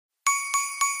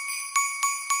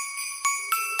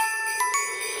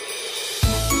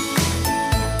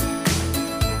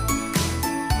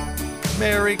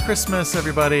Merry Christmas,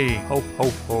 everybody. Ho, ho,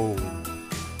 ho.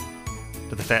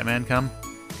 Did the fat man come?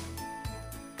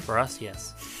 For us,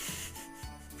 yes.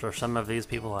 For some of these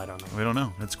people, I don't know. We don't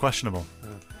know. It's questionable.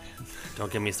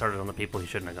 Don't get me started on the people he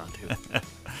shouldn't have gone to.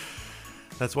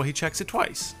 That's why he checks it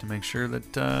twice, to make sure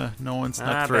that no one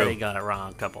snuck I through. bet he got it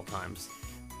wrong a couple times.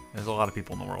 There's a lot of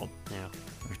people in the world. Yeah.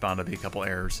 There's bound to be a couple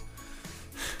errors.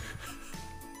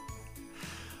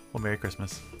 Well, Merry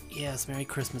Christmas. Yes, Merry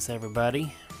Christmas,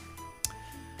 everybody.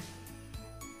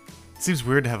 It seems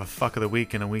weird to have a fuck of the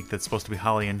week in a week that's supposed to be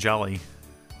holly and jolly.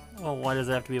 Well, why does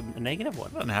it have to be a negative one?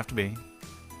 It doesn't have to be.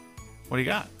 What do you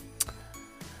got?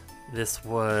 This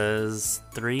was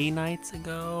 3 nights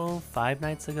ago, 5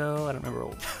 nights ago. I don't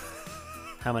remember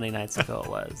how many nights ago it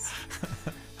was.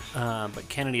 But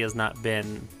Kennedy has not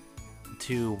been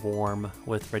too warm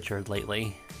with Richard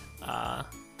lately.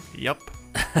 Yep.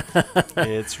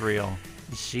 It's real.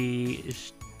 She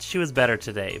was better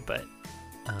today, but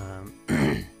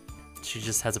she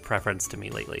just has a preference to me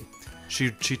lately.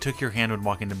 She took your hand when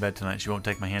walking to bed tonight. She won't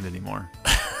take my hand anymore.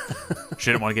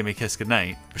 She didn't want to give me a kiss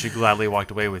goodnight, but she gladly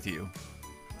walked away with you.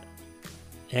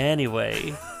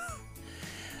 Anyway,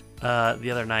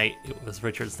 the other night, it was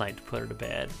Richard's night to put her to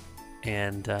bed,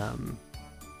 and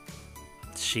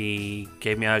she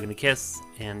gave me a hug and a kiss,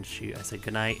 and I said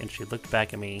goodnight, and she looked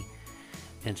back at me,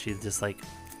 and she's just like,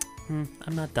 I'm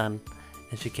not done.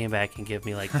 And she came back and gave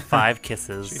me like 5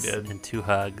 kisses She did. and 2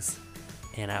 hugs,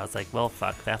 and I was like, well,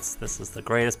 fuck, this is the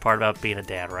greatest part about being a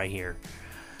dad right here.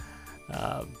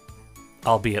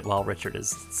 Albeit while Richard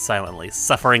is silently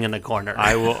suffering in the corner.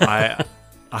 I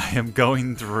am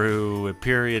going through a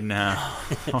period now.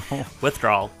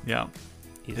 Withdrawal. Yeah.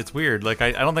 It's weird. Like,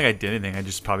 I don't think I did anything. I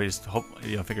just probably just hope,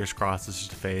 fingers crossed it's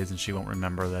just a phase and she won't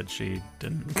remember that she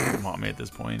didn't want me at this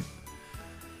point.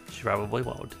 She probably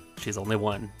won't. She's only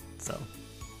 1, so.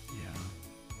 Yeah.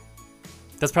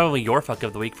 That's probably your fuck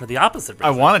of the week for the opposite reason. I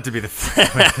want it to be the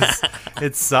phase.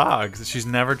 It sucks. She's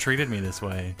never treated me this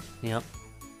way. Yep.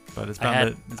 But it's I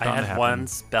bound had to happen. one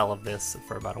spell of this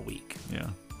for about a week. Yeah.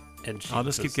 And I'll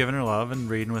just keep giving her love and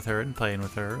reading with her and playing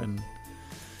with her. And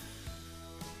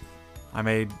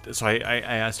I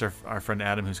asked our friend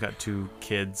Adam, who's got 2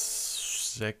 kids,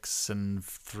 6 and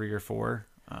 3 or 4.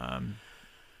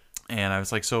 And I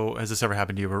was like, so has this ever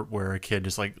happened to you where a kid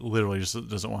just like literally just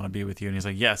doesn't want to be with you? And he's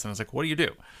like, yes. And I was like, what do you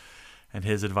do? And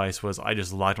his advice was, I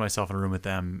just locked myself in a room with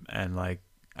them and like,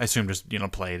 I assumed just,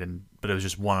 played, but it was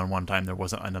just one-on-one time. There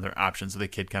wasn't another option. So the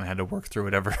kid kind of had to work through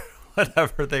whatever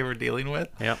they were dealing with.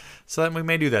 Yep. So then we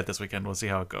may do that this weekend. We'll see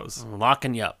how it goes. I'm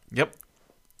locking you up. Yep.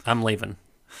 I'm leaving.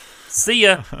 See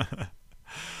ya.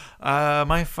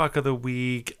 My fuck of the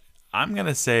week, I'm going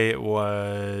to say it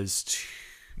was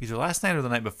either last night or the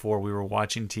night before. We were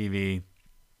watching TV,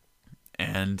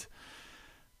 and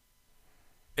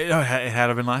it had to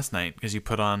have been last night because you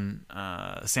put on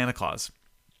Santa Claus.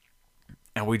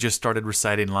 And we just started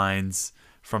reciting lines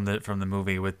from the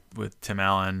movie with Tim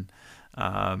Allen,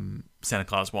 Santa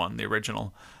Claus 1, the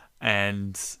original.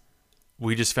 And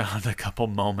we just found a couple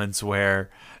moments where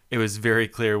it was very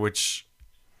clear which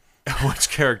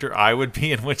character I would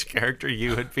be and which character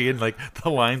you would be. And like the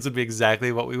lines would be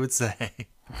exactly what we would say.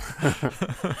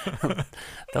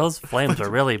 Those flames are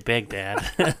really big, Dad.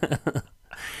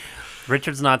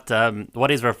 Richard's not, what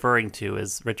he's referring to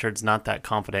is Richard's not that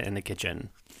confident in the kitchen.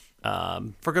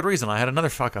 For good reason. I had another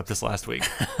fuck up this last week.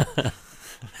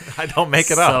 I don't make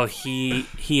it So up. he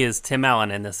is Tim Allen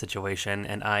in this situation,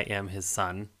 and I am his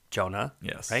son, Jonah.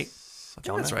 Yes. Right? I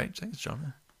think that's right. I think it's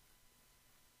Jonah.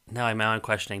 Now I'm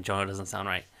questioning. Jonah doesn't sound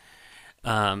right.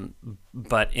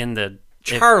 But in the...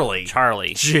 Charlie.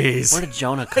 Jeez. Where did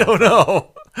Jonah come I don't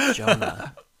know. from?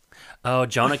 Jonah. Oh,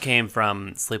 Jonah came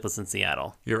from Sleepless in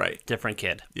Seattle. You're right. Different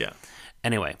kid. Yeah.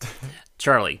 Anyway,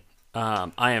 Charlie.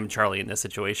 I am Charlie in this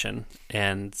situation,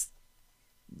 and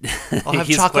I'll have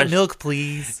chocolate milk,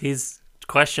 please. He's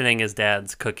questioning his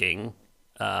dad's cooking,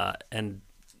 and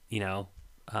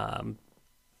the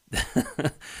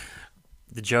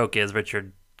joke is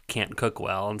Richard can't cook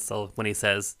well, and so when he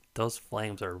says those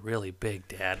flames are really big,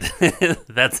 Dad,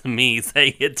 that's me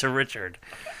saying it to Richard.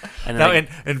 And Now,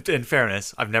 in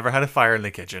fairness, I've never had a fire in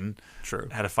the kitchen. True.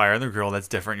 Had a fire in the grill. That's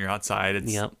different. You're outside.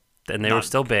 It's Yep. And they were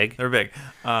still big. They're big.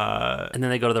 And then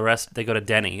they go to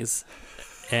Denny's,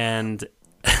 and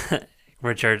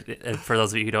Richard, for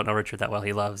those of you who don't know Richard that well,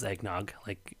 he loves eggnog.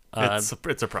 Like it's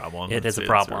a problem. It is a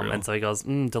problem. And so he goes,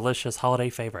 delicious holiday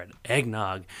favorite,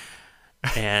 eggnog.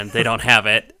 And they don't have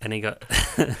it. And he goes,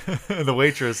 the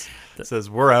waitress says,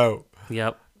 we're out.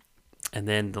 Yep. And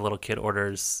then the little kid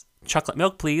orders chocolate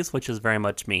milk, please, which is very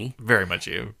much me. Very much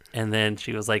you. And then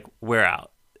she was like, we're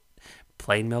out.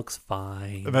 plain milk's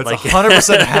fine. And that's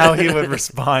 100% how he would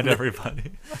respond to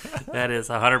everybody. That is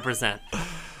 100%.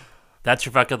 That's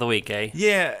your fuck of the week, eh?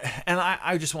 Yeah, and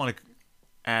I just want to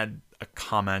add a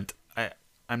comment.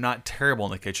 I'm not terrible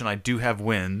in the kitchen. I do have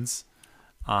wins.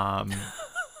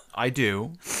 I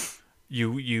do.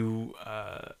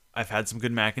 I've had some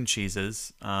good mac and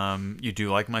cheeses. You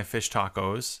do like my fish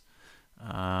tacos.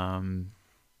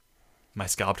 My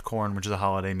scalloped corn, which is a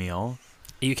holiday meal.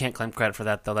 You can't claim credit for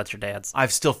that, though. That's your dad's.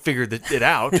 I've still figured it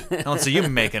out. I don't see you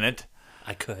making it.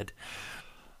 I could.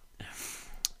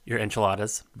 Your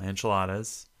enchiladas. My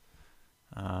enchiladas.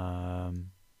 I'm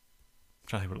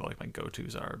trying to think what like my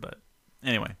go-tos are, but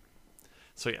anyway.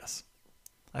 So yes,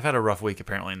 I've had a rough week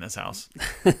apparently in this house.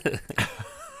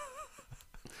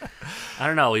 I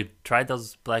don't know. We tried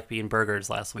those black bean burgers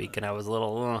last week, and I was a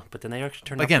little, but then they actually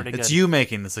turned out Again, pretty good. it's you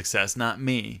making the success, not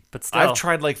me. But still, I've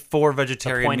tried like 4 the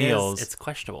vegetarian point meals. is, it's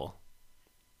questionable.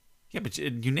 Yeah, but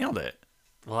you nailed it.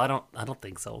 Well, I don't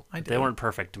think so. I They did. weren't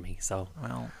perfect to me. So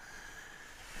Well,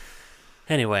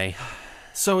 anyway,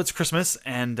 so it's Christmas,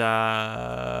 and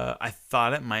I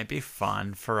thought it might be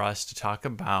fun for us to talk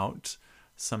about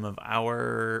some of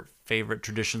our favorite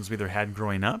traditions we either had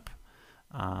growing up,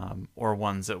 or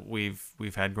ones that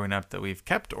we've had growing up that we've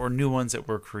kept, or new ones that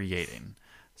we're creating.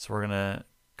 So we're gonna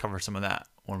cover some of that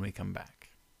when we come back.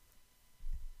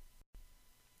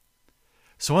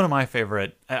 So one of my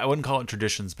favorite, I wouldn't call it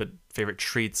traditions, but favorite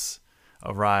treats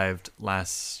arrived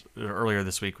earlier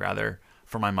this week rather,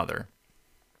 for my mother.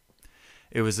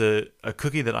 It was a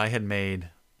cookie that I had made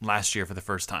last year for the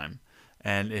first time.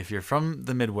 And if you're from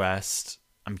the Midwest,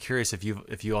 I'm curious if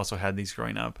you also had these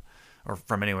growing up, or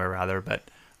from anywhere rather, but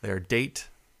they're date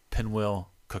pinwheel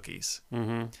cookies.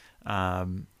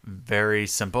 mm-hmm. Very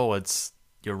simple.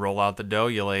 You roll out the dough,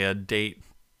 you lay a date.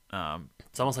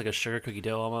 It's almost like a sugar cookie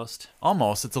dough, almost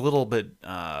Almost. It's a little bit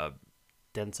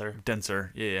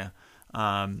denser. yeah,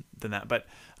 than that. But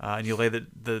and you lay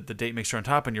the date mixture on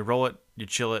top, and you roll it, you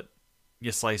chill it,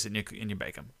 you slice it, and you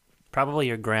bake them. Probably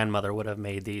your grandmother would have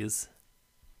made these.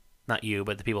 Not you,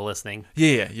 but the people listening.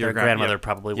 Yeah, Your grandmother yeah.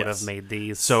 probably would Yes. have made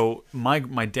these. So my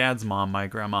dad's mom, my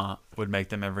grandma, would make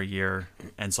them every year,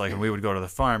 and so like when we would go to the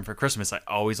farm for Christmas, I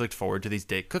always looked forward to these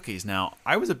date cookies. Now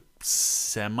I was a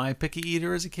semi picky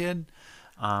eater as a kid,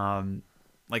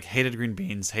 like hated green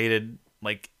beans, hated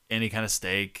like any kind of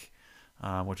steak,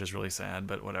 which is really sad,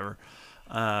 but whatever.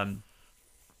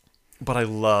 But I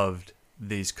loved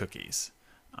these cookies.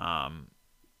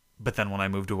 But then when I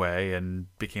moved away and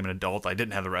became an adult, I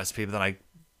didn't have the recipe. But then I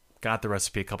got the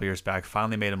recipe a couple years back.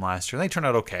 Finally made them last year. They turned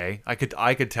out okay. I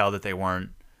could tell that they weren't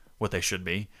what they should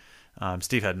be.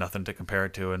 Steve had nothing to compare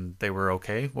it to, and they were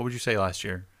okay. What would you say last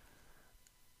year?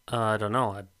 I don't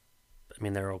know. I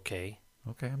mean, they're okay.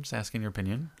 Okay, I'm just asking your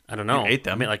opinion. I don't know. You ate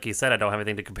them. I mean, like you said, I don't have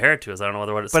anything to compare it to, so I don't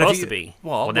know what it's But if supposed you- to be.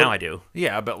 well, now I do.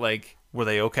 Yeah, but like, were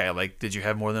they okay? Like, did you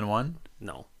have more than one?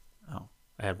 No. Oh.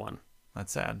 I had one.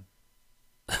 That's sad.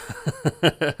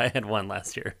 I had one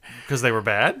last year. Because they were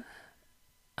bad?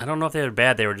 I don't know if they were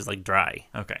bad. They were just like dry.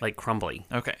 Okay. Like crumbly.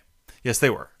 Okay. Yes, they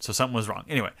were. So something was wrong.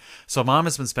 Anyway, so Mom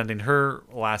has been spending her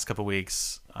last couple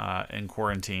weeks in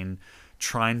quarantine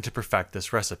trying to perfect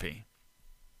this recipe.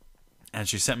 And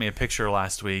she sent me a picture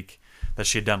last week that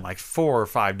she had done like 4 or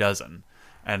 5 dozen.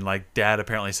 And like Dad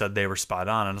apparently said they were spot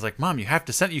on. And I was like, Mom, you have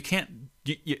to send, you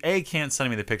can't send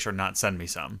me the picture and not send me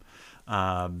some.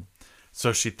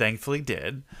 So she thankfully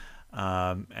did.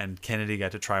 And Kennedy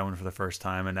got to try one for the first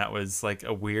time. And that was like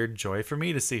a weird joy for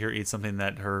me to see her eat something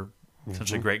that her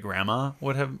essentially great grandma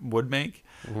would make.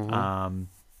 And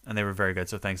they were very good.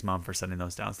 So thanks, Mom, for sending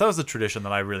those down. So that was a tradition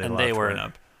that I really loved growing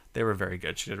up. They were very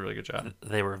good. She did a really good job.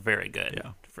 They were very good.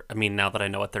 Yeah. I mean, now that I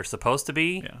know what they're supposed to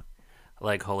be, Yeah.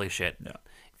 like, holy shit. Yeah.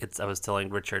 I was telling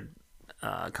Richard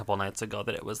a couple nights ago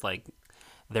that it was like,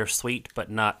 they're sweet,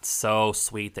 but not so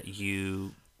sweet that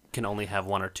you can only have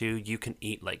 1 or 2. You can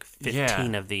eat like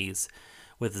 15 of these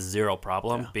with zero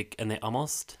problem. And they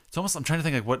almost... It's almost, I'm trying to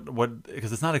think like what,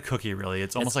 because it's not a cookie really.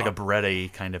 It's almost like a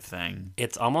bready kind of thing.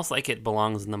 It's almost like it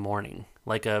belongs in the morning.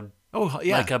 Like a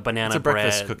banana It's a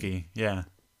breakfast bread. cookie. Yeah.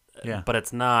 Yeah. But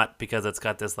it's not, because it's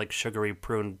got this like sugary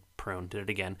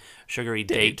sugary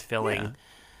date filling.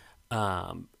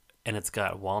 Yeah. And it's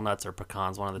got walnuts or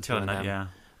pecans, one of the It's two got of a nut, them.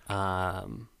 yeah.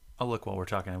 I'll look while we're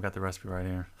talking. I've got the recipe right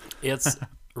here. It's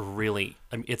really,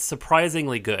 I mean, it's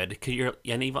surprisingly good.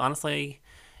 And even honestly,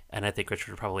 and I think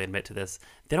Richard would probably admit to this,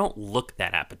 they don't look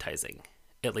that appetizing,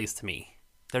 at least to me.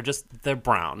 They're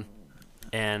brown,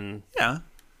 and Yeah.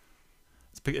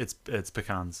 It's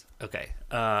pecans. okay,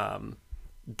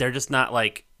 they're just not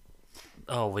like,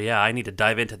 oh well, yeah, I need to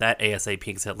dive into that ASAP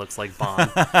because it looks like bomb.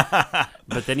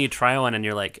 But then you try one and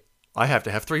you're like, I have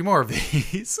to have 3 more of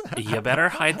these. You better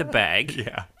hide the bag.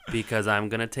 Yeah. Because I'm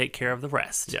going to take care of the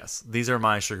rest. Yes. These are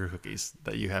my sugar cookies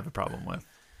that you have a problem with.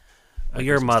 at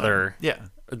Your Christmas mother. time. Yeah.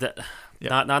 The,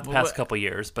 Yeah. Not the past couple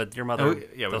years, but your mother.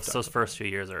 yeah, we've those first few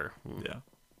years are. Yeah.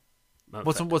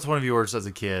 Okay. What's one of yours as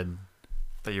a kid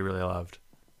that you really loved?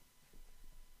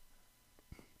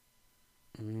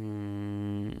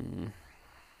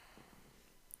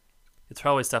 It's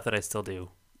probably stuff that I still do.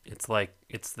 It's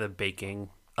the baking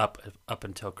up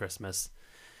until Christmas.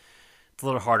 It's a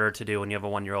little harder to do when you have a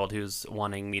 1-year-old who's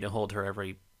wanting me to hold her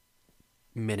every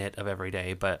minute of every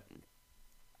day, but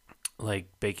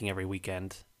like baking every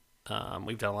weekend.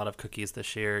 We've done a lot of cookies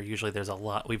this year. Usually there's a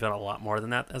lot. We've done a lot more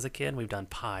than that as a kid. We've done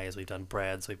pies. We've done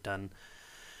breads. We've done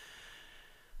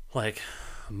like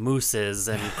mousses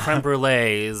and creme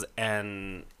brulees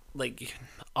and like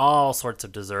all sorts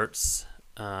of desserts.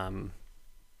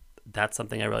 That's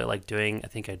something I really like doing. I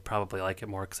think I'd probably like it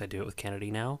more because I do it with Kennedy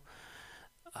now.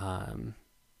 And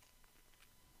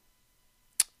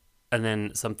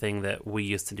then something that we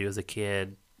used to do as a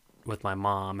kid with my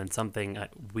mom, and something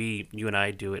you and I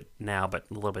do it now, but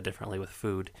a little bit differently with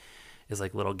food, is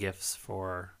like little gifts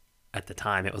for, at the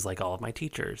time, it was like all of my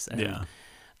teachers and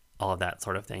all of that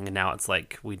sort of thing. And now it's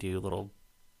like we do little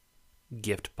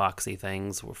gift boxy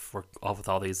things with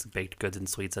all these baked goods and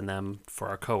sweets in them for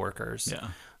our coworkers. Yeah.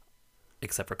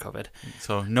 Except for COVID.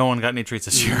 So no one got any treats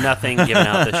this year. Nothing given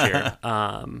out this year.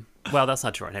 Well, that's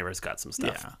not true. Our neighbors got some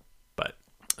stuff. Yeah.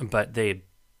 But they,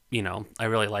 I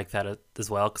really like that as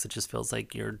well, because it just feels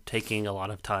like you're taking a lot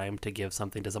of time to give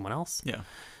something to someone else. Yeah.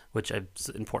 Which is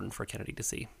important for Kennedy to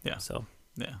see. Yeah. So.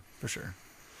 Yeah, for sure.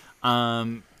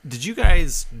 Did you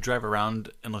guys drive around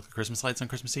and look at Christmas lights on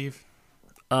Christmas Eve?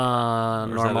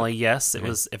 Normally, yes. Okay. It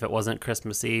was, if it wasn't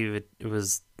Christmas Eve, it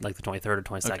was like the 23rd or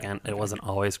 22nd. Okay. It wasn't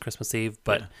always Christmas Eve,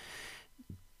 but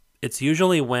it's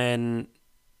usually when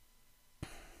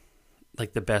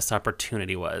like the best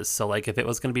opportunity was. So like if it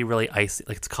was going to be really icy,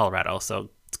 like it's Colorado, so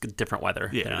it's different weather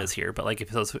than it is here. But like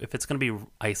if it's going to be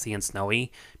icy and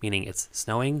snowy, meaning it's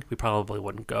snowing, we probably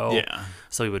wouldn't go. Yeah.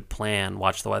 So we would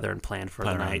watch the weather and plan for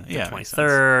the night, the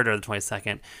 23rd or the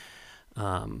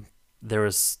 22nd. There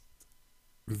was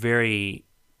very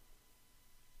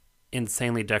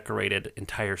insanely decorated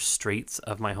entire streets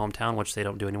of my hometown, which they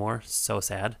don't do anymore. So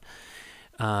sad.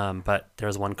 But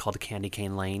there's one called Candy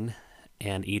Cane Lane,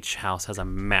 and each house has a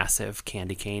massive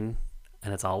candy cane,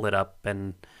 and it's all lit up,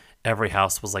 and every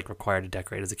house was like required to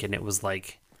decorate as a kid. And it's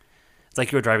like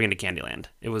you were driving into Candyland.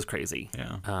 It was crazy.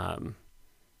 Yeah.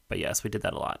 But yes, we did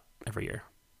that a lot every year.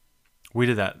 We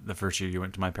did that the first year you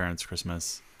went to my parents'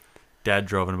 Christmas. Dad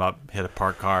drove and about hit a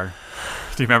parked car.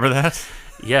 Do you remember that?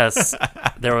 Yes.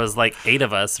 There was like 8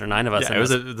 of us or 9 of us. Yeah,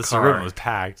 in the suburban was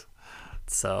packed.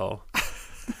 So I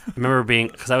remember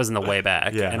because I was in the way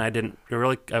back, and I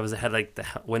had like the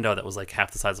window that was like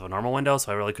half the size of a normal window,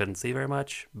 so I really couldn't see very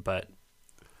much, but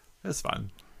it was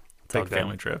fun. Big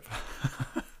family trip.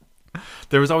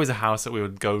 There was always a house that we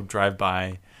would go drive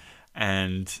by,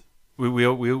 and we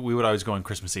would always go on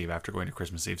Christmas Eve after going to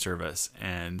Christmas Eve service,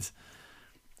 and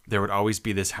there would always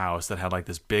be this house that had like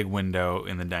this big window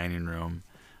in the dining room,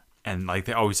 and like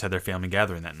they always had their family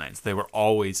gathering that night. So they were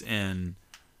always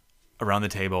around the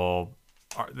table.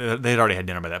 They'd already had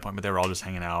dinner by that point, but they were all just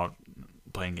hanging out,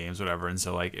 playing games, whatever. And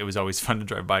so like it was always fun to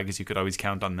drive by because you could always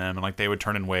count on them, and like they would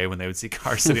turn and wave when they would see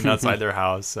cars sitting outside their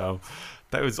house. So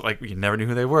that was like, you never knew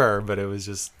who they were, but it was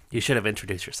just. You should have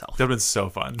introduced yourself. That would have been so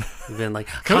fun. You've been like,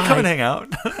 come and hang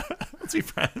out. Let's be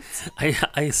friends.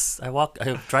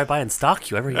 I drive by and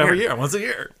stalk you every year. Every year, once a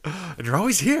year. And you're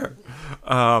always here.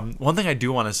 One thing I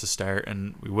do want us to start,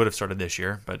 and we would have started this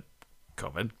year, but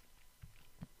COVID,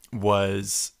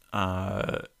 was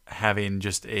having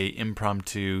just a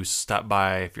impromptu stop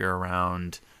by if you're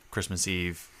around Christmas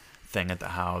Eve thing at the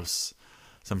house.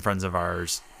 Some friends of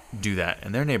ours do that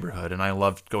in their neighborhood, and I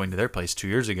loved going to their place 2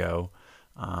 years ago.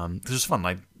 It was just fun,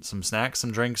 like some snacks,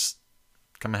 some drinks,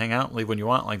 come and hang out, leave when you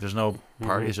want. Like there's no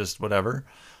party, it's just whatever.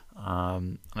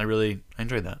 And I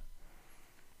enjoyed that,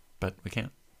 but we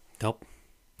can't. Nope.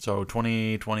 So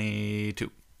 2022,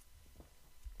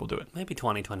 we'll do it. Maybe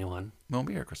 2021. We won't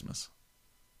be here at Christmas.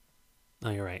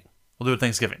 Oh, you're right. We'll do it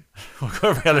Thanksgiving. We'll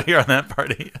go together here on that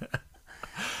party.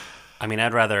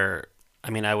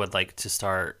 I would like to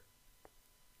start,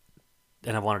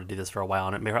 and I've wanted to do this for a while,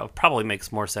 and it probably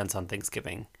makes more sense on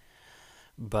Thanksgiving,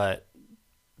 but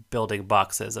building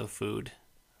boxes of food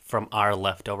from our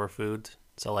leftover food.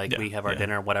 So like we have our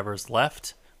dinner, whatever's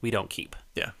left, we don't keep.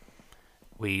 Yeah.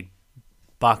 We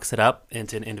box it up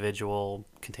into individual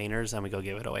containers, and we go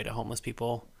give it away to homeless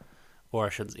people, or I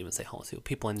shouldn't even say homeless people,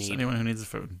 people in need. Anyone who needs the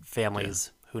food.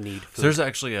 Families who need food. So there's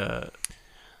actually I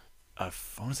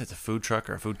want to say it's a food truck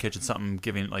or a food kitchen, something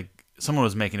giving, like, someone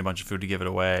was making a bunch of food to give it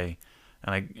away,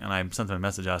 and I sent them a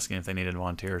message asking if they needed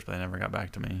volunteers, but they never got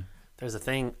back to me. There's a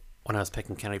thing when I was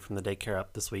picking Kennedy from the daycare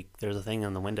up this week. There's a thing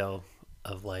in the window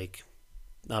of, like,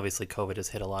 obviously COVID has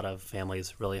hit a lot of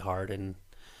families really hard, and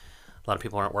a lot of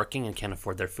people aren't working and can't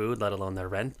afford their food, let alone their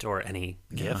rent or any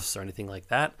gifts or anything like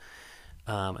that.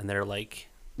 And they're like,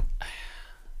 I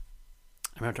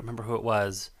don't remember who it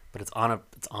was, but it's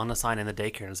on a sign in the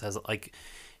daycare, and it says, like,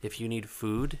 if you need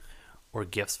food or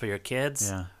gifts for your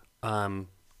kids,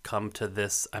 come to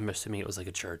this. I'm assuming it was like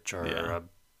a church or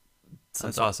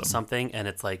That's awesome. something, and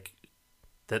it's like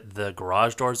the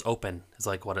garage door's open is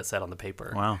like what it said on the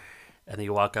paper. Wow. And then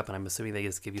you walk up, and I'm assuming they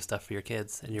just give you stuff for your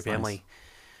kids and your family. Nice.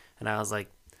 And I was like,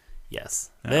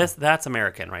 yes, that's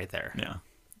American right there.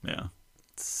 Yeah.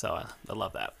 So I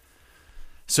love that.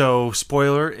 So,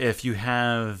 spoiler, if you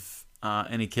have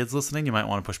any kids listening, you might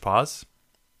want to push pause.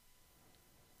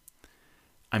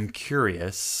 I'm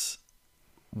curious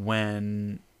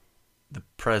when the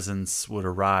presents would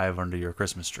arrive under your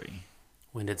Christmas tree.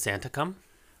 When did Santa come?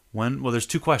 Well, there's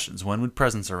two questions. When would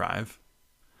presents arrive?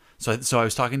 So I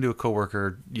was talking to a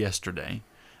coworker yesterday,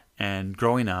 and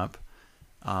growing up,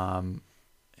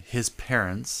 his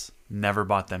parents never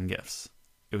bought them gifts.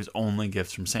 It was only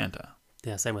gifts from Santa.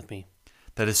 Yeah, same with me.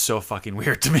 That is so fucking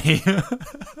weird to me.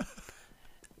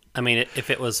 I mean, if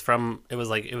it was from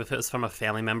a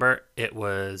family member, it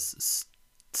was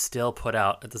still put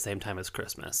out at the same time as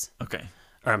Christmas. Okay.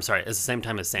 Or I'm sorry, it's the same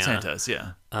time as Santa. Santa's,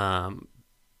 yeah.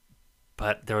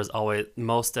 But there was always,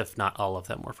 most if not all of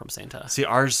them were from Santa. See,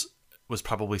 ours was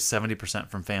probably 70%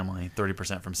 from family,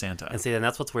 30% from Santa. And see, and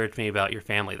that's what's weird to me about your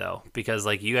family, though, because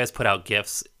like you guys put out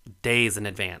gifts days in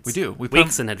advance. We do. We put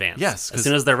weeks them, in advance. Yes, as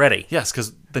soon as they're ready. Yes,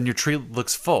 because then your tree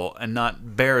looks full and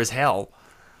not bare as hell.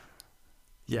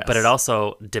 Yes. But it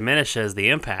also diminishes the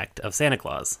impact of Santa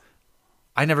Claus.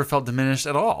 I never felt diminished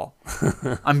at all.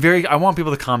 I want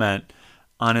people to comment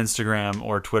on Instagram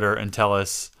or Twitter and tell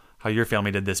us how your family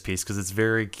did this piece, because it's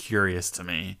very curious to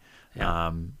me.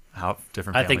 Yeah. How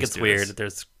different families I think it's do weird.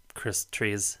 this.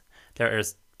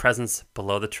 There's presents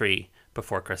below the tree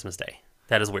before Christmas Day.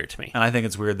 That is weird to me. And I think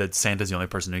it's weird that Santa's the only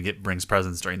person who brings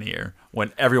presents during the year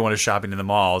when everyone is shopping in the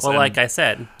malls. Well, like I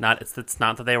said, it's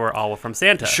not that they were all from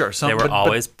Santa. Sure, they were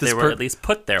at least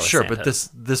put there with Sure, Santa. but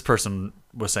this person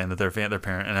was saying that their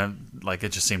parent, and it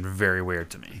just seemed very weird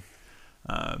to me.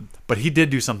 But he did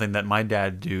do something that my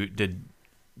dad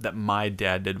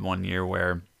did one year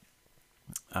where.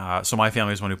 So my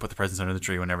family was the one who put the presents under the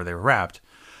tree whenever they were wrapped.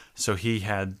 So he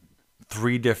had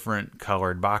 3 different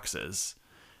colored boxes,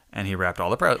 and he wrapped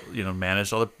all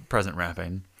managed all the present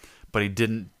wrapping, but he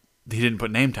didn't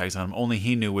put name tags on them. Only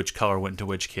he knew which color went to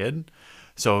which kid.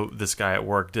 So this guy at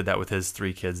work did that with his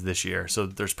 3 kids this year. So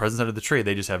there's presents under the tree.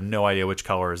 They just have no idea which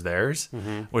color is theirs,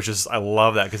 which is, I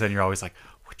love that, because then you're always like,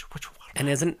 which one?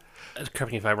 And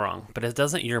correct me if I'm wrong, but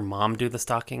doesn't your mom do the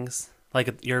stockings?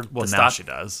 Now she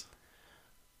does.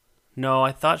 No,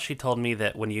 I thought she told me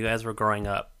that when you guys were growing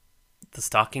up, the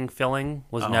stocking filling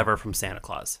was never from Santa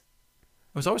Claus.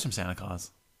 It was always from Santa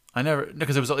Claus.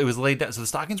 Because it was laid down. So the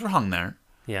stockings were hung there.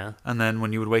 Yeah. And then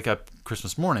when you would wake up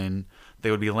Christmas morning,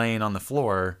 they would be laying on the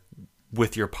floor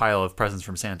with your pile of presents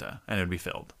from Santa, and it would be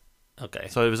filled. Okay.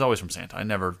 So it was always from Santa. I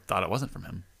never thought it wasn't from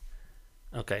him.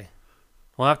 Okay.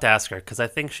 We'll have to ask her, because I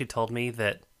think she told me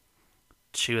that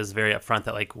she was very upfront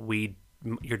that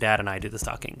your dad and I do the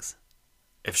stockings.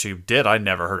 If she did, I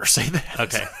never heard her say that.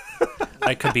 Okay.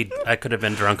 I could have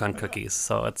been drunk on cookies,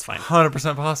 so it's fine.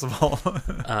 100% possible.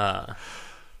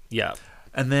 Yeah.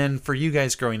 And then for you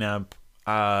guys growing up,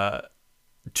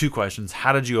 2 questions.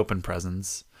 How did you open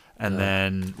presents? And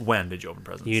then when did you open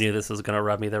presents? You knew this was going to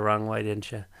rub me the wrong way,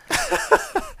 didn't you?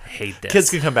 I hate this.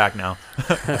 Kids can come back now.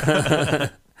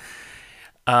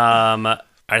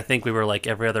 I think we were like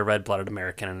every other red-blooded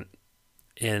American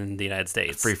in the United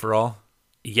States. Free for all?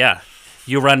 Yeah.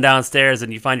 You run downstairs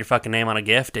and you find your fucking name on a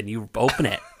gift and you open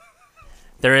it.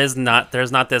 There's not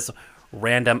this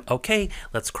random, okay,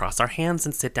 let's cross our hands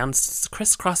and sit down,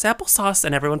 crisscross applesauce,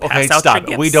 and everyone pass out their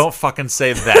gifts. We don't fucking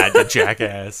say that, you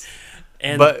jackass.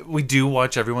 But we do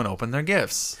watch everyone open their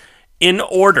gifts. In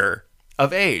order.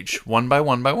 Of age, one by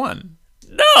one by one.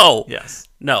 No! Yes.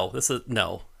 No, this is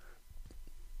not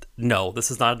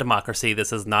a democracy.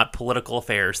 This is not political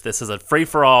affairs. This is a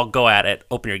free-for-all, go at it,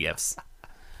 open your gifts.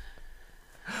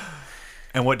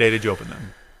 And what day did you open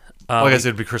them? I guess it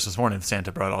would be Christmas morning if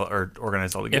Santa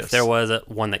organized all the gifts. If there was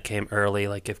one that came early,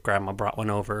 like if Grandma brought one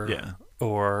over, yeah,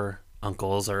 or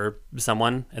uncles or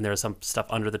someone, and there was some stuff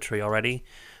under the tree already,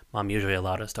 Mom usually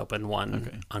allowed us to open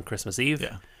one on Christmas Eve.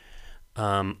 Yeah.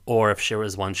 Or if she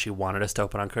was one she wanted us to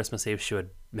open on Christmas Eve, she would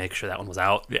make sure that one was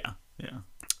out. Yeah. Yeah.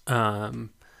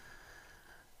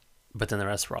 But then the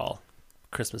rest were all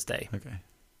Christmas Day. Okay.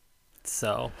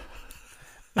 So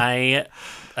I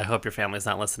hope your family's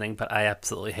not listening, but I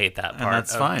absolutely hate that part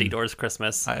that's of fine. D-Doors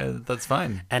Christmas. That's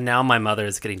fine. And now my mother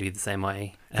is getting to be the same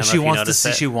way. I don't know She if you wants to noticed see.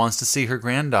 it. She wants to see her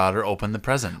granddaughter open the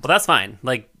present. Well, that's fine.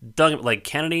 Like Doug, like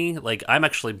Kennedy, like I'm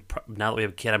actually now that we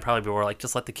have a kid, I'm probably more like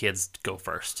just let the kids go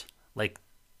first. Like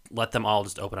let them all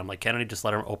just open. I'm like Kennedy, just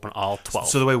let them open all 12.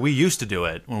 So the way we used to do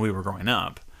it when we were growing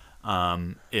up,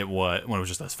 it was when it was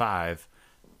just us five.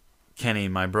 Kenny,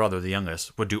 my brother, the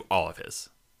youngest, would do all of his,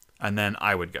 and then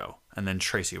I would go, and then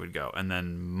Tracy would go, and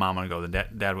then Mom would go, then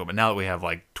Dad would. But now that we have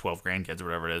like 12 grandkids or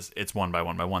whatever it is, it's one by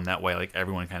one by one. That way, like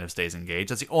everyone kind of stays engaged.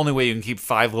 That's the only way you can keep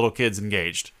 5 little kids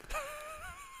engaged.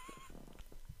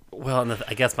 Well, and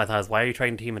I guess my thought is, why are you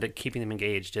trying to keeping them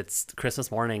engaged? It's Christmas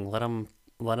morning. Let them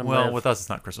Well, live. with us, it's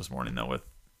not Christmas morning though.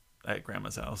 At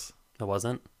Grandma's house, It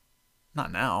wasn't.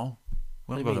 not now.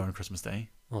 We don't What do you go there mean? on Christmas Day.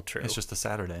 Well, true. It's just a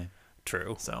Saturday.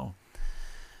 True. So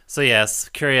So yes,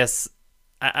 curious.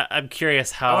 I'm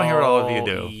curious how. I wanna hear what all of you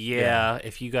do. Yeah,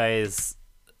 if you guys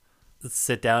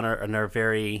sit down and are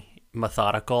very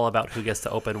methodical about who gets to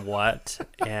open what,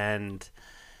 and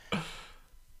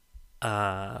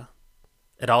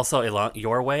it also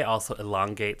your way also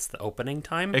elongates the opening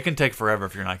time. it can take forever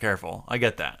if you're not careful. I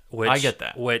get that. I get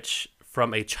that. Which,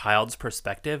 from a child's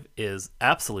perspective, is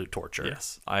absolute torture.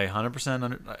 Yes, I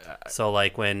 100%. So,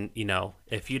 like, when,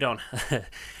 if you don't,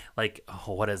 like,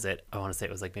 what is it? I want to say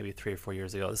it was like maybe 3 or 4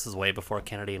 years ago. This is way before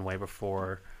Kennedy and way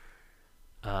before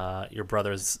your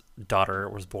brother's daughter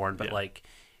was born. But, Yeah. like,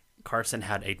 Carson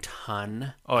had a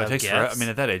ton Oh, it of takes gifts. forever. I mean,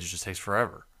 at that age, it just takes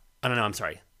forever. I don't know. I'm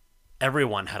sorry.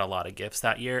 Everyone had a lot of gifts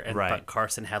that year. Right. But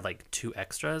Carson had, like, 2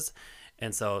 extras.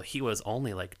 And so he was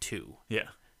only, like, 2. Yeah.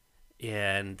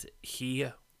 And he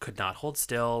could not hold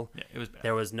still. Yeah, it was bad.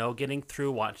 There was no getting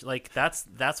through watch. Like that's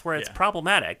where it's Yeah.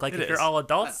 problematic. Like It if you're is. all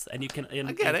adults and you can.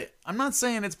 I get it. I'm not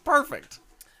saying it's perfect.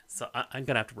 So I'm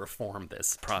gonna have to reform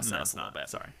this process No, it's a little not. bit.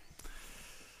 Sorry.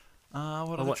 What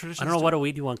other Well, traditions? I don't know. What do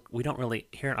we do? We don't really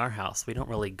here in our house. We don't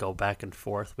really go back and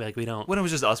forth. We don't. When it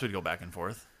was just us, we'd go back and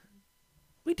forth.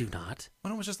 We do not.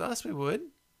 When it was just us, we would.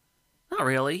 Not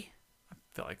really. I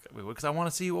feel like we would because I want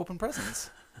to see you open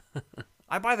presents.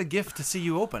 I buy the gift to see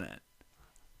you open it.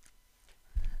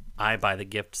 I buy the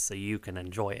gift so you can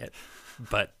enjoy it.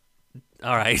 But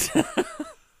all right.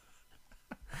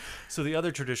 So the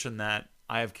other tradition that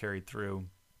I have carried through,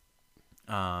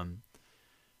 and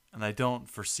I don't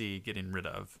foresee getting rid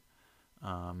of,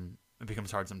 it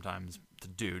becomes hard sometimes to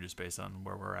do just based on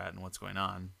where we're at and what's going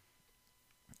on.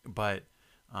 But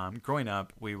growing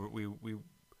up, we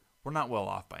were not well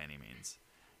off by any means,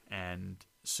 and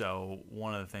so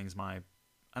one of the things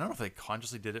I don't know if they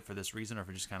consciously did it for this reason or if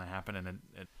it just kind of happened and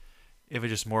if it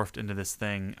just morphed into this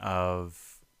thing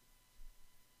of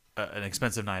an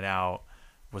expensive night out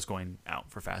was going out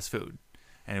for fast food.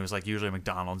 And it was like usually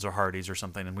McDonald's or Hardee's or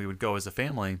something. And we would go as a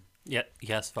family. Yeah.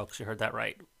 Yes, folks, you heard that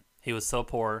right. He was so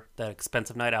poor that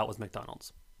expensive night out was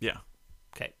McDonald's. Yeah.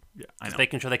 Okay. Yeah. I Just know.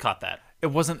 making sure they caught that. It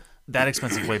wasn't that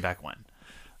expensive way back when.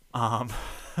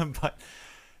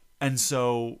 And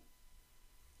so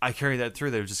I carry that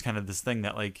through. There was just kind of this thing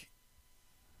that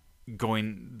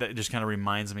that just kind of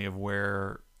reminds me of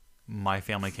where my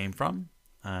family came from.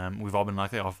 We've all been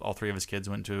lucky. All 3 of his kids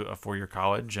went to a 4-year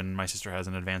college, and my sister has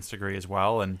an advanced degree as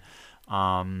well. And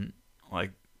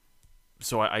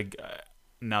so I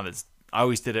now that I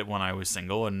always did it when I was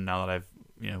single, and now that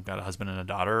I've got a husband and a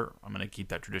daughter, I'm gonna keep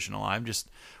that tradition alive. Just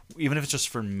even if it's just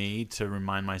for me to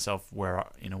remind myself where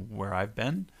I've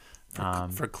been.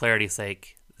 For clarity's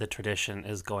sake, the tradition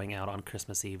is going out on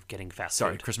Christmas Eve getting fast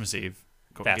food. Christmas Eve,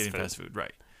 Fast getting food. fast food,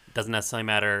 right? Doesn't necessarily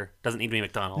matter. Doesn't need to be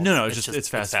McDonald's. No, it's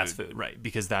fast food. right?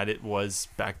 Because it was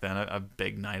back then a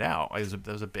big night out. That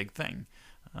was a big thing,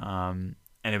 and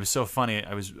it was so funny.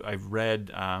 I read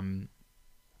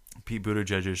Pete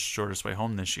Buttigieg's Shortest Way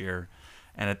Home this year,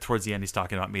 and towards the end he's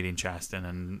talking about meeting Chasten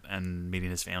and meeting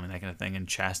his family and that kind of thing. And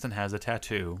Chasten has a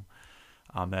tattoo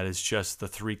that is just the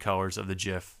 3 colors of the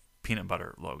Jif peanut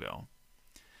butter logo,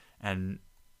 and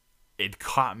it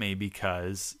caught me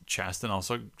because Chasten's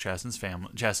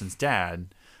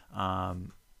dad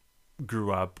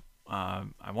grew up,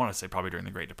 I want to say probably during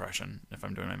the Great Depression, if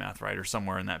I'm doing my math right, or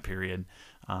somewhere in that period.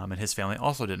 And his family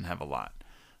also didn't have a lot.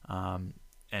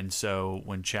 And so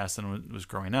when Chasten was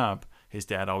growing up, his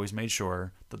dad always made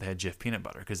sure that they had Jif peanut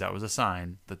butter because that was a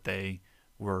sign that they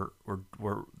were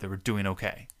doing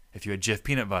okay. If you had Jif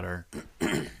peanut butter,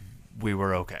 we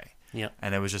were okay. Yeah.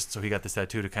 And it was just so he got this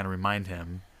tattoo to kind of remind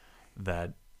him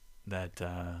that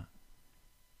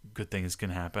good things can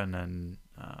happen and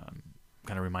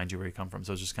kind of remind you where you come from.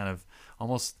 So it's just kind of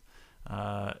almost,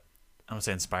 I don't want to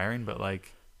say inspiring, but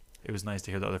like it was nice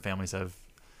to hear that other families have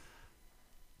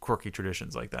quirky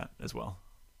traditions like that as well.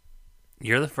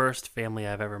 You're the first family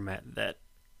I've ever met that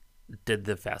did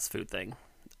the fast food thing,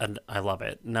 and I love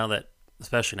it.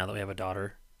 Especially now that we have a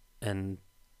daughter, and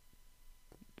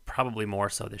probably more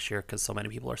so this year because so many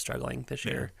people are struggling this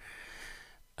year.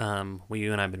 You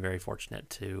and I have been very fortunate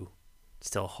to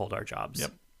still hold our jobs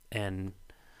and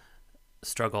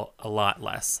struggle a lot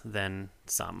less than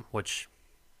some, which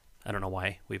I don't know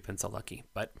why we've been so lucky,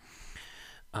 but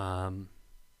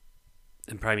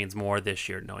it probably means more this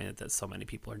year knowing that so many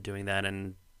people are doing that,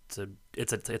 and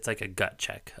it's like a gut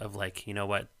check of like, you know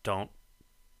what, don't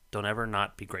ever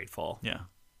not be grateful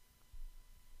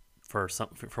for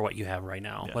what you have right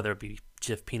now, whether it be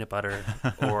Jif peanut butter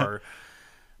or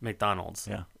McDonald's,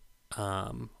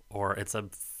 or it's a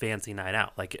fancy night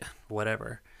out, like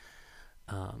whatever.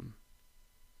 I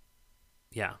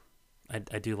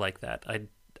do like that.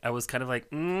 I was kind of like,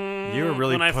 you were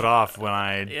really put off when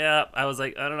I was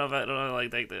like, I don't know if I don't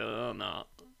like that. Oh no.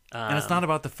 And it's not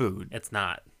about the food. It's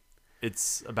not.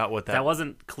 It's about what that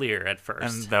wasn't clear at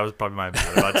first. And that was probably my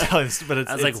bad about telling this, but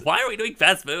I was like, why are we doing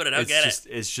fast food? I don't get it.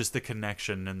 It's just the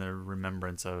connection and the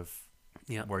remembrance of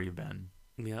where you've been.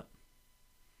 Yep.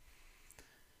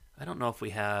 I don't know if we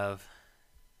have.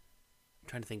 I'm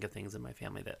trying to think of things in my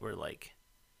family that were like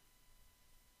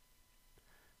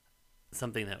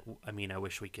something that, I mean, I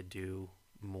wish we could do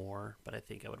more, but I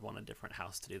think I would want a different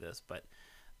house to do this. But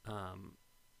I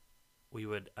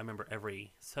remember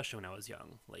especially when I was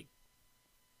young, like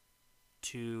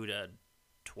 2 to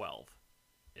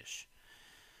 12-ish,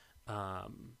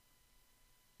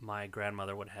 my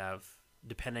grandmother would have,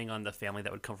 depending on the family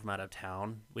that would come from out of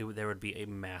town, there would be a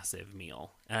massive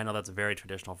meal. And I know that's very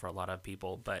traditional for a lot of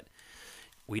people, but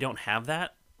we don't have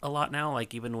that a lot now.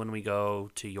 Like even when we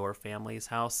go to your family's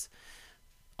house,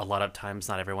 a lot of times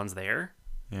not everyone's there.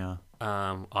 Yeah.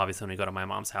 Obviously, when we go to my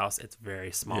mom's house, it's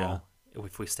very small. Yeah.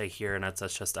 If we stay here and it's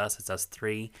just us, it's us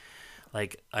three.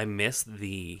 Like I miss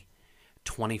the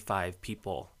 25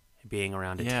 people being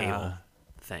around a table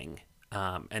thing.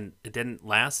 And it didn't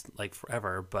last like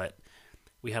forever, but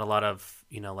we had a lot of,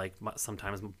 like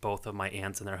sometimes both of my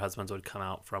aunts and their husbands would come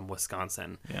out from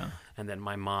Wisconsin. Yeah. And then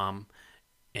my mom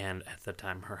and at the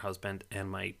time her husband and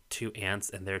my 2 aunts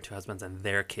and their 2 husbands and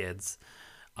their kids.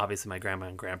 Obviously my grandma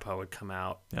and grandpa would come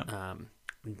out. Yeah.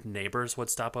 Neighbors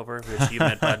would stop over, which you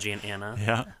met Budgie and Anna.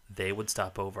 Yeah. They would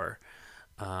stop over.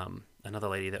 Another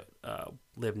lady that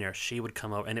lived near, she would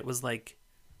come over, and it was like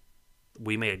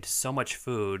we made so much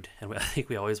food, and I think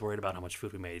we always worried about how much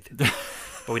food we made,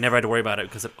 but we never had to worry about it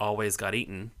because it always got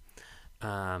eaten.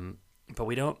 But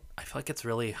we don't. I feel like it's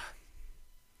really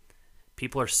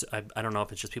people are. I don't know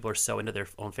if it's just people are so into their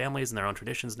own families and their own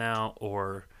traditions now,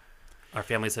 or our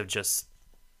families have just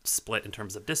split in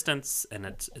terms of distance, and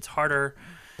it's harder.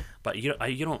 But you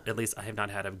don't. At least I have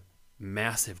not had a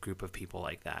massive group of people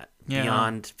like that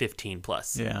beyond 15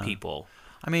 plus people.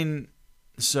 I mean,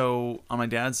 so on my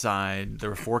dad's side, there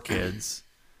were 4 kids,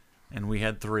 and we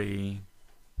had 3,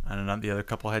 and the other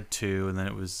couple had 2, and then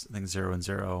it was I think 0 and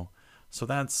 0. So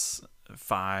that's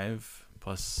 5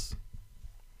 plus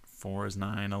 4 is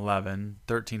 9, 11,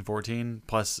 13, 14.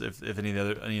 Plus if any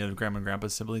other grandma and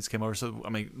grandpa's siblings came over. So I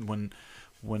mean,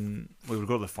 when we would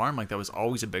go to the farm, like that was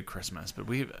always a big Christmas. But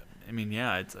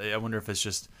I wonder if it's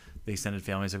just the extended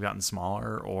families have gotten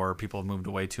smaller, or people have moved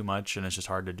away too much, and it's just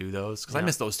hard to do those. Because I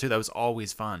miss those too. That was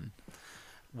always fun.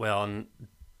 Well, and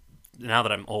now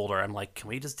that I'm older, I'm like, can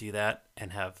we just do that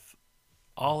and have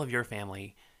all of your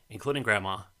family, including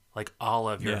grandma, like all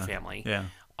of your family,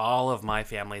 all of my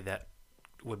family that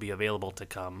would be available to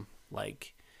come,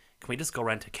 like, can we just go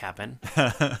rent a cabin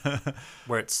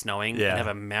where it's snowing and have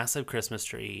a massive Christmas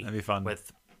tree? That'd be fun.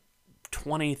 With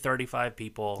 20, 35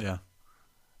 people. Yeah.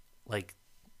 Like,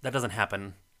 that doesn't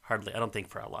happen hardly, I don't think,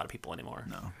 for a lot of people anymore.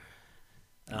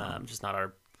 No. Just not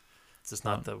our, it's just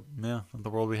not the... Yeah, not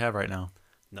the world we have right now.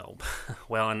 No.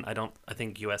 Well, and I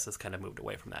think U.S. has kind of moved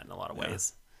away from that in a lot of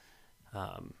ways.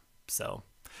 So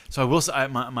I will say,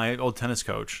 my old tennis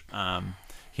coach,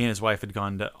 he and his wife had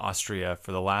gone to Austria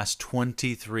for the last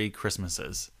 23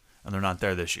 Christmases, and they're not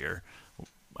there this year,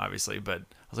 obviously. But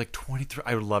I was like, 23.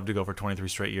 I would love to go for 23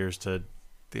 straight years to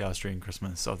the Austrian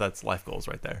Christmas. So that's life goals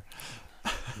right there.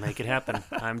 Make it happen.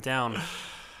 I'm down.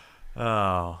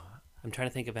 Oh, I'm trying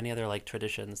to think of any other like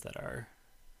traditions that are.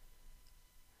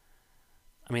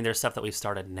 I mean, there's stuff that we've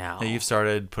started now. Yeah, you've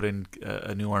started putting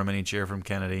a new ornament each year from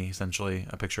Kennedy, essentially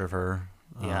a picture of her.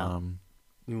 Yeah. I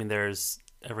mean, there's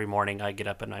every morning I get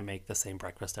up and I make the same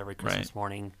breakfast every Christmas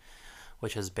morning.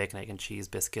 which is bacon, egg, and cheese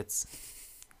biscuits.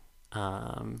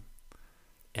 And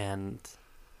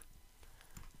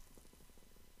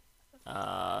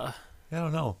I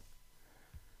don't know.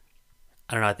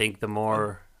 I don't know. I think the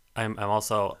more I'm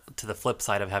also to the flip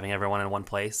side of having everyone in one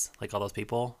place, like all those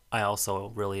people. I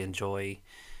also really enjoy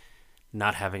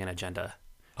not having an agenda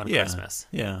on Christmas.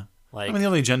 Yeah. Like, I mean, the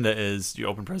only agenda is you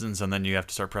open presents and then you have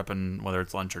to start prepping, whether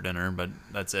it's lunch or dinner. But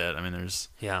that's it. I mean, there's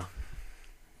yeah.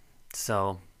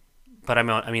 So, but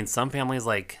I mean, some families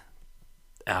like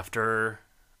after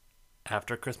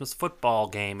Christmas football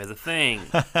game is a thing.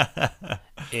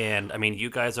 And I mean,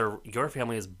 your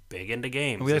family is big into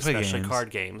games, We like to play especially games. card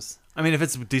games. I mean, if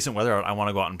it's decent weather, I want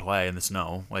to go out and play in the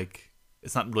snow. Like,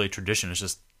 it's not really a tradition. It's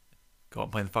just go out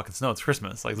and play in the fucking snow. It's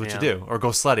Christmas. Like, that's what you do. Or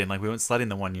go sledding. Like, we went sledding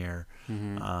the one year.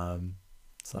 Mm-hmm.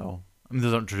 So, I mean,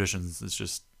 those aren't traditions. It's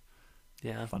just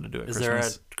Yeah. fun to do at Is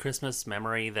Christmas. there a Christmas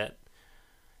memory that,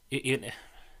 even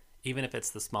if it's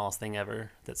the smallest thing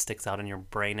ever, that sticks out in your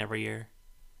brain every year?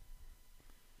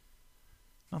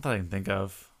 Not that I can think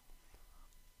of.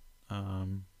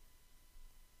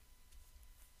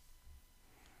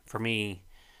 For me,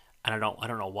 and I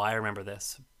don't know why I remember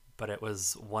this, but it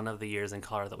was one of the years in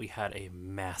Colorado that we had a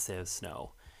massive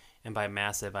snow, and by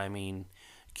massive I mean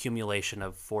accumulation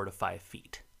of 4 to 5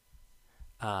 feet.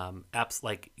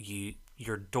 Like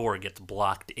your door gets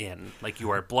blocked in, like you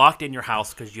are blocked in your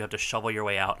house because you have to shovel your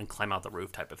way out and climb out the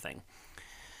roof type of thing.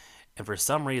 And for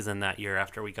some reason that year,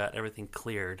 after we got everything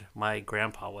cleared, my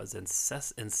grandpa was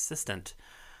insistent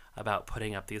about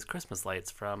putting up these Christmas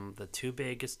lights from the 2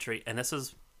 biggest tree. And this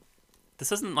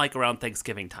isn't like around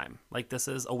Thanksgiving time. Like, this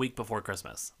is a week before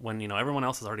Christmas when, everyone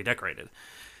else is already decorated.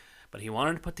 But he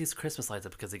wanted to put these Christmas lights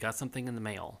up because he got something in the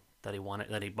mail that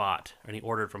he bought, and he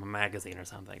ordered from a magazine or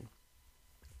something.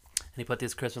 And he put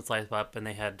these Christmas lights up, and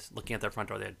they had, looking at their front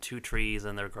door, they had 2 trees,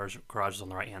 and their garage was on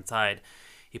the right-hand side.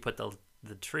 He put the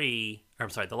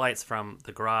lights from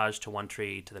the garage to one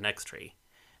tree to the next tree.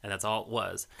 And that's all it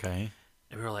was. Okay.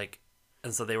 And we were like,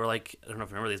 and so they were like, I don't know if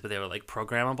you remember these, but they were like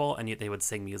programmable, and they would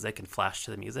sing music and flash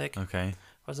to the music. Okay.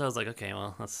 So I was like, okay,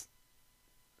 well, that's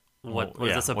what is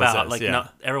yeah, this what's about? this? Like, Yeah. no,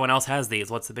 everyone else has these.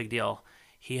 What's the big deal?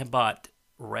 He had bought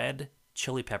red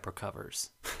Chili Pepper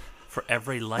covers for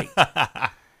every light,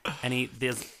 and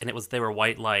they were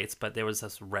white lights, but there was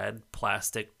this red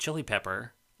plastic Chili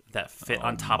Pepper that fit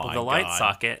on top of my the light God.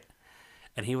 socket,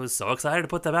 and he was so excited to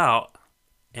put them out.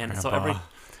 And so Grandpa.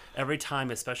 every time,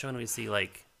 especially when we see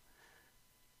like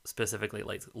specifically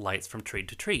like lights from tree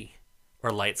to tree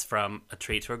or lights from a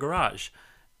tree to a garage,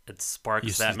 it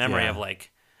sparks that memory of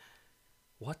like,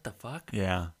 what the fuck?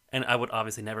 Yeah. And I would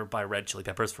obviously never buy red chili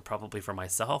peppers probably for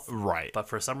myself. Right. But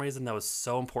for some reason that was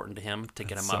so important to him to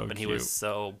get That's him so up, and he cute. was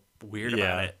so weird Yeah.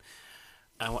 about it.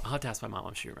 I'll have to ask my mom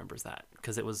if she remembers that,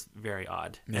 because it was very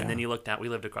odd. Yeah. And then we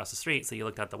lived across the street, so you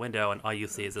looked out the window and all you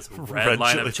see is this Red red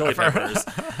line chili of chili pepper. peppers.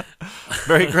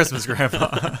 Merry Christmas,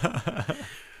 Grandpa.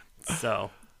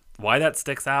 So why that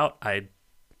sticks out, I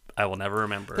will never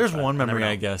remember. There's but one I'll never memory,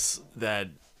 know. I guess, that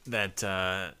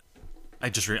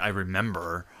I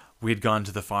remember. We had gone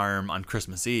to the farm on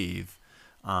Christmas Eve,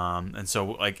 and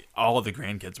so like all of the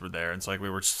grandkids were there, and so like we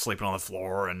were sleeping on the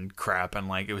floor and crap, and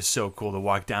like it was so cool to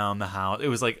walk down the house. It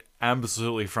was like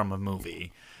absolutely from a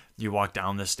movie. You walk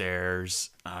down the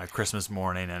stairs Christmas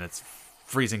morning, and it's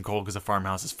freezing cold because the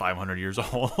farmhouse is 500 years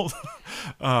old.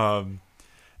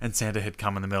 And Santa had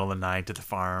come in the middle of the night to the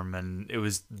farm, and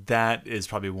that is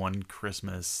probably one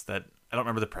Christmas that I don't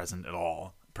remember the presents at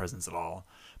all,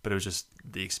 but it was just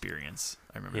the experience.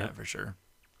 I remember that for sure.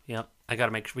 Yep. We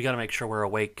gotta make sure we're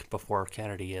awake before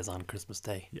Kennedy is on Christmas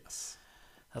Day. Yes.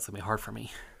 That's gonna be hard for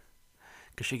me,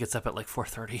 because she gets up at like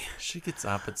 4:30. She gets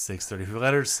up at 6:30. If we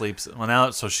let her sleep,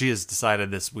 so she has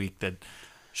decided this week that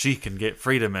she can get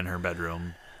freedom in her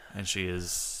bedroom, and she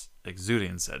is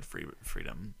exuding said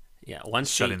freedom. Yeah. Once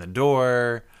Shutting the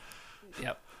door.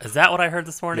 Yep. Is that what I heard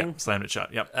this morning? Yep, slammed it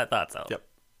shut. Yep. I thought so.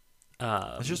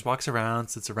 Yep. She just walks around,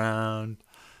 sits around.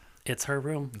 It's her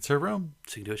room. It's her room.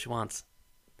 She can do what she wants.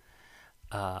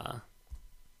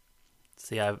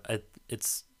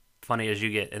 It's funny as you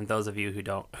get, and those of you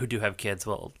who do have kids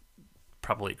will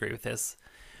probably agree with this.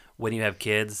 When you have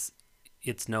kids,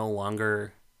 it's no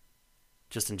longer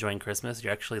just enjoying Christmas.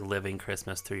 You're actually living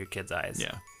Christmas through your kids' eyes.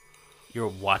 Yeah. You're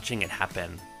watching it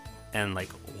happen, and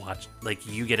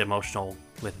you get emotional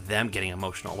with them getting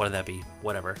emotional. Whether that be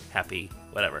whatever, happy,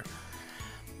 whatever.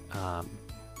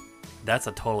 That's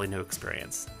a totally new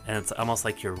experience, and it's almost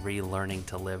like you're relearning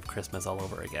to live Christmas all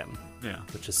over again. Yeah.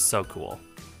 Which is so cool.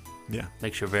 Yeah.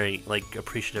 Makes you very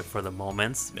appreciative for the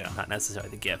moments, Yeah. not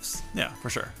necessarily the gifts. Yeah, for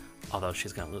sure. Although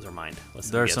she's gonna lose her mind.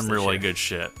 There's some really good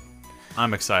shit.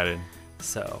 I'm excited.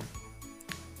 So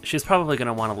she's probably going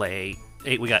to want to lay.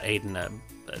 We got Aiden a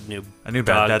new bed.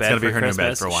 dog That's going to be for her new bed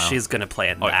Christmas. for a while. She's going to play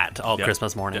in that all Yep.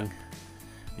 Christmas morning.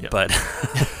 Yep. But,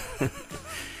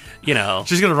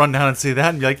 she's going to run down and see that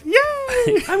and be like, yay!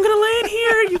 I'm going to lay in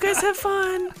here. You guys have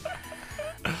fun.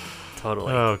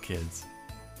 Totally. Oh, kids.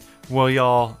 Well,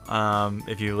 y'all,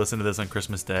 if you listen to this on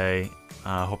Christmas Day,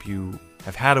 hope you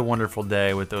have had a wonderful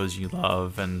day with those you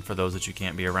love, and for those that you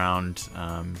can't be around,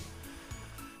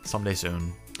 someday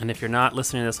soon. And if you're not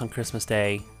listening to this on Christmas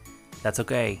Day, that's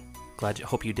okay.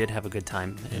 Hope you did have a good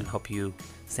time, and hope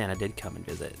Santa did come and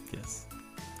visit. Yes.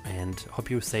 And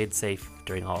hope you stayed safe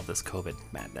during all of this COVID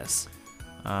madness.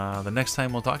 The next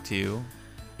time we'll talk to you,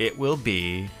 it will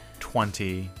be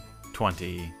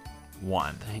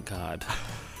 2021. Thank God.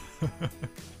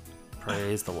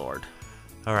 Praise the Lord.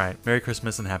 All right. Merry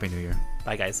Christmas and Happy New Year.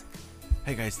 Bye, guys.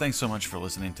 Hey, guys, thanks so much for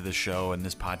listening to this show and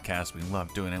this podcast. We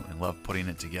love doing it. We love putting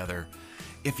it together.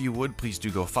 If you would, please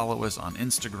do go follow us on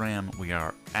Instagram. We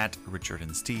are at Richard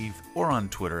and Steve, or on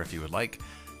Twitter if you would like,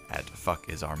 at Fuck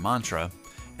Is Our Mantra.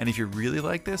 And if you really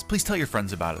like this, please tell your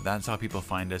friends about it. That's how people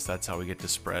find us. That's how we get to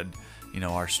spread,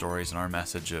 our stories and our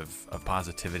message of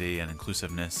positivity and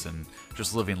inclusiveness and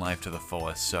just living life to the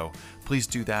fullest. So please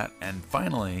do that. And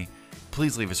finally,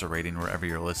 please leave us a rating wherever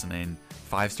you're listening.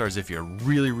 5 stars if you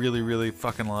really, really, really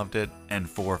fucking loved it. And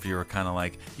 4 if you were kind of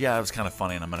like, yeah, it was kind of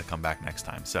funny and I'm going to come back next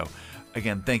time. So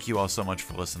again, thank you all so much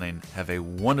for listening. Have a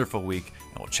wonderful week,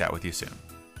 and we'll chat with you soon.